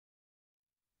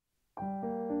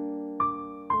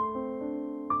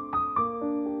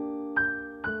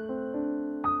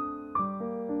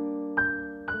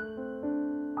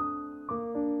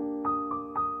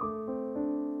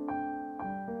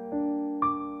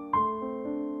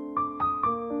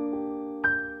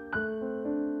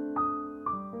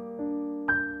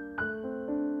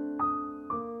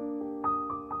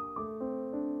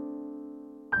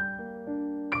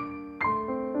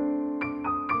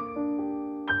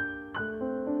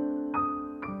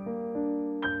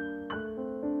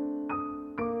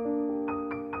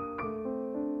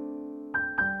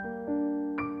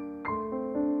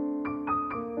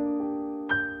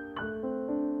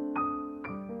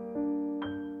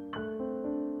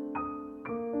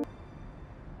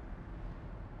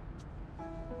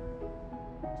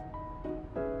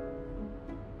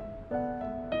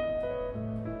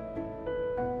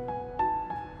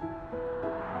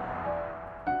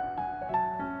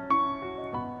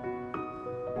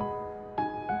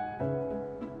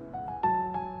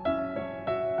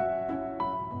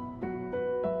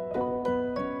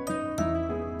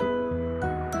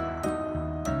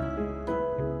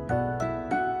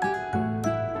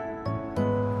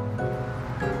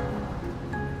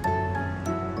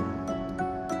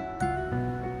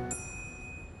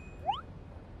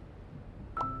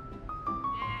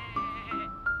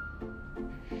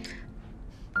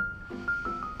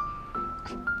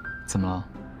怎么了？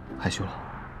害羞了？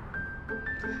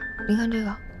你看这个，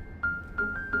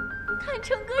看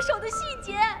成歌手的细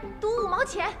节，赌5毛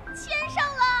钱，签上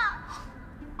了。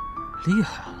厉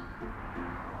害啊！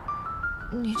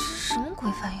你这什么鬼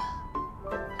反应？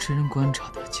这人观察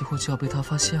的几乎就要被他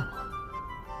发现了。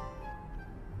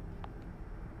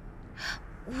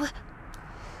喂，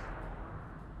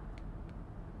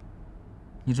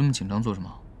你这么紧张做什么？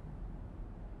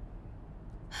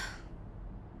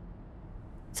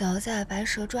早在《白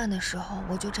蛇传》的时候，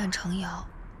我就站程瑶，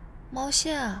毛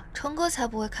线啊，程哥才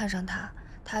不会看上他，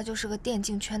他就是个电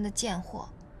竞圈的贱货。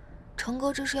程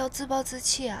哥这是要自暴自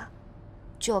弃啊，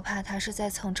就怕他是在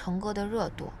蹭程哥的热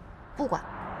度。不管，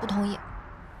不同意。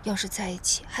要是在一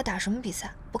起，还打什么比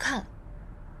赛？不看了。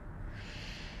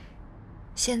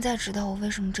现在知道我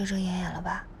为什么遮遮掩掩了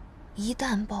吧？一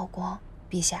旦曝光，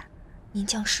陛下，您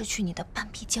将失去你的半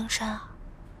壁江山啊！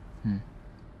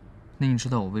那你知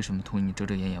道我为什么同意你遮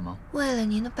遮掩掩吗？为了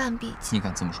您的半壁，你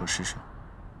敢这么说试试？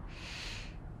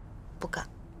不敢。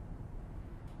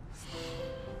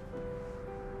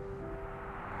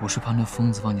我是怕那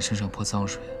疯子往你身上泼脏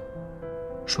水，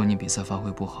说你比赛发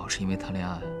挥不好是因为谈恋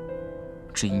爱，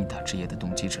质疑你打职业的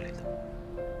动机之类的。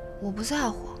我不在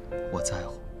乎。我在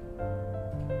乎。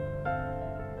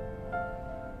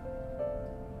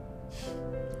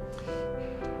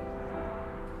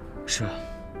是，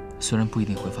虽然不一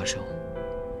定会发生，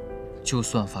就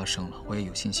算发生了，我也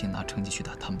有信心拿成绩去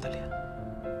打他们的脸。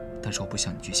但是我不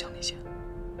像你去想那些。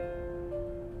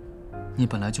你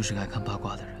本来就是个爱看八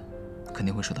卦的人，肯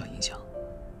定会受到影响。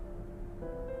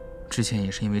之前也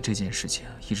是因为这件事情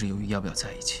一直犹豫要不要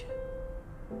在一起。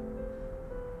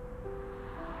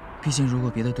毕竟，如果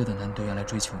别的队的男队员来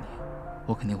追求你，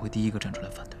我肯定会第一个站出来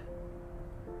反对。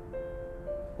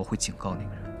我会警告那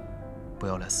个人，不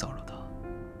要来骚扰他，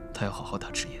他要好好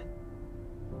打职业。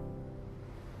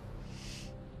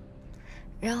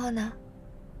然后呢？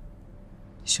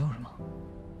你笑什么？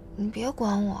你别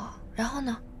管我。然后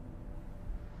呢？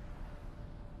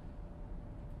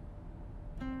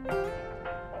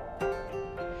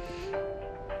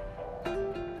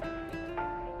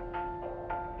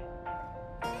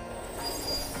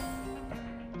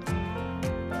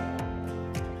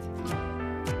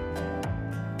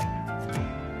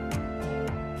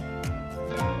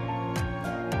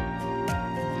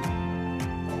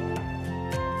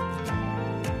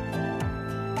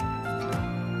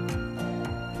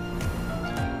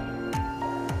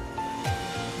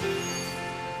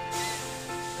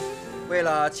为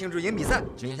了庆祝赢比赛，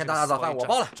明天大早饭我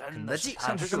包了，肯德基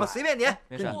想吃什么随便点。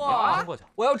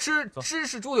我要吃芝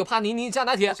士猪柳帕尼尼加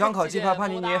拿铁，香烤鸡帕帕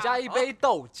尼尼加一杯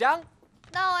豆浆。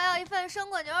那我要一份生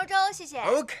滚牛肉粥，谢谢。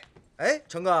OK。哎，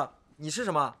成哥，你吃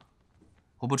什么？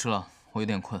我不吃了，我有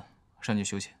点困，上去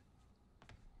休息。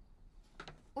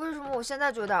为什么我现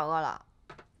在就有点饿了？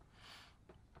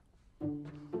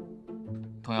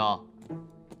童瑶，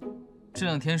这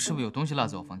2天是不是有东西落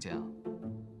在我房间啊？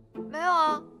没有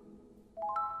啊。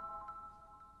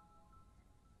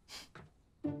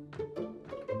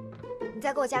你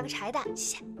再给我加个茶叶蛋，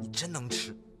谢谢。你真能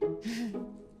吃。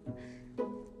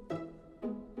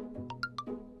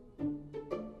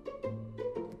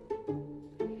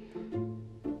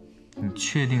你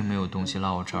确定没有东西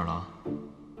落我这儿了？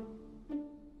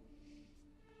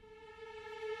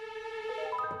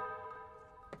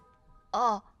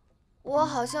哦，我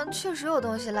好像确实有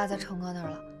东西落在成哥那儿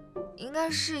了，应该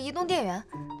是移动电源。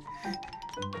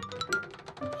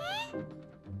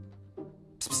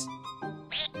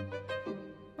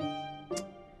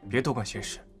别多管闲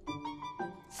事。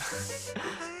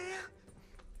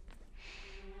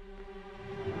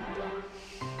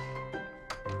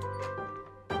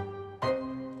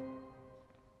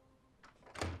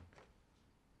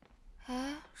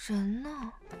哎，人呢？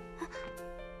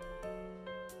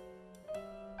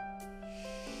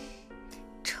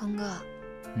成哥，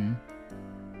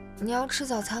你要吃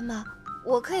早餐吗？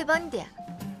我可以帮你点，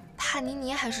帕尼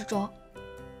尼还是粥？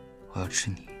我要吃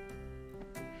你。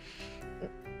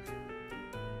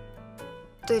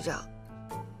队长，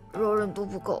柔韧度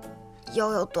不够，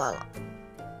腰要断了。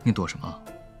你躲什么？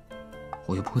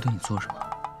我又不会对你做什么。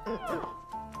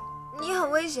你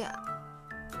很危险。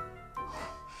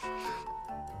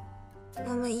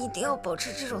我们一定要保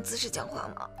持这种姿势讲话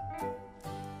吗？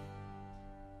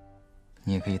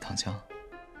你也可以躺枪。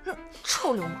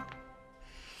臭流氓！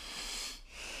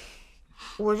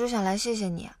我就想来谢谢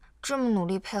你，这么努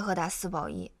力配合打4保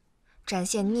1，展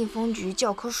现逆风局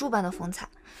教科书般的风采，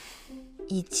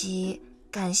以及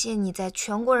感谢你在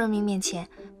全国人民面前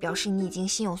表示你已经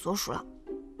心有所属了。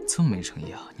这么没诚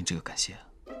意啊！你这个感谢。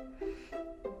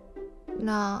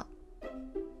那，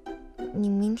你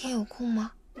明天有空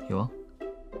吗？有啊。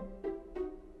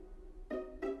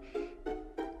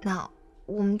那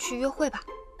我们去约会吧。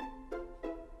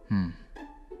嗯，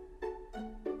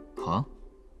好啊。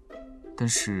但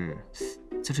是，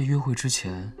在这约会之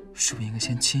前，是不是应该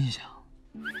先亲一下？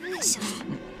行，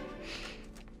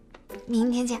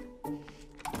明天见。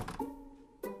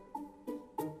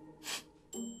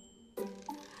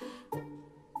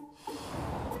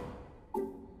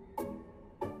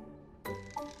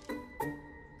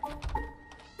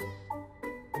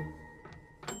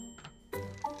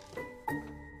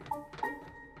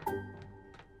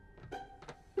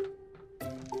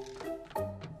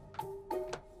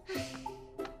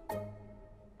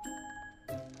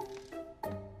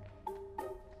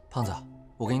胖子，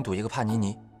我给你赌一个帕尼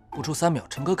尼，不出3秒，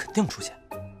陈哥肯定出现。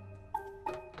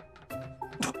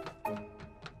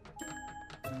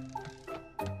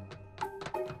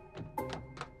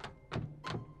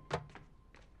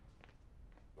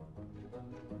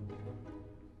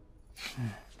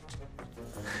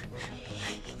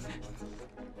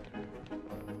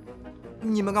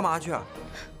你们干嘛去？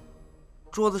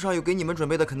桌子上有给你们准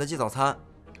备的肯德基早餐。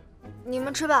你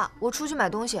们吃吧，我出去买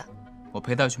东西。我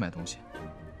陪他去买东西。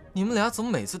你们俩怎么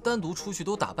每次单独出去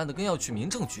都打扮得跟要去民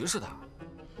政局似的？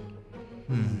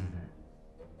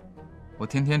我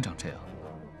天天长这样。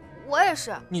我也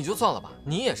是。你就算了吧，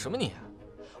你也什么你？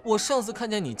我上次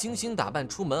看见你精心打扮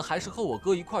出门，还是和我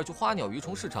哥一块去花鸟鱼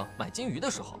虫市场买金鱼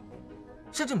的时候，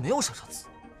甚至没有省上词。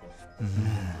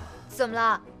怎么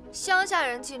了？乡下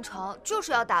人进城就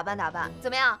是要打扮打扮，怎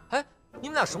么样？哎，你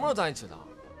们俩什么时候在一起的？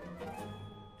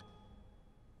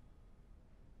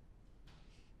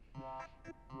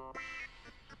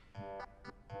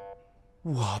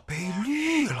我被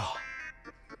绿了，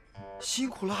辛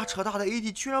苦拉扯大的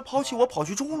AD 居然抛弃我跑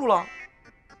去中路了。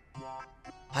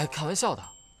哎，开玩笑的。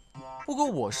不过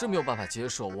我是没有办法接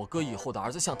受我哥以后的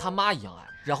儿子像他妈一样矮，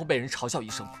然后被人嘲笑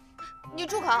一生。你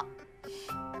住口！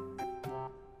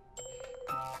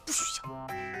不许笑。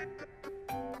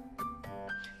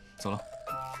走了。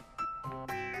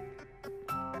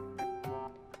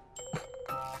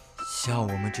像我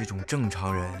们这种正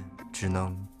常人，只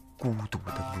能孤独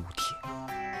的撸铁。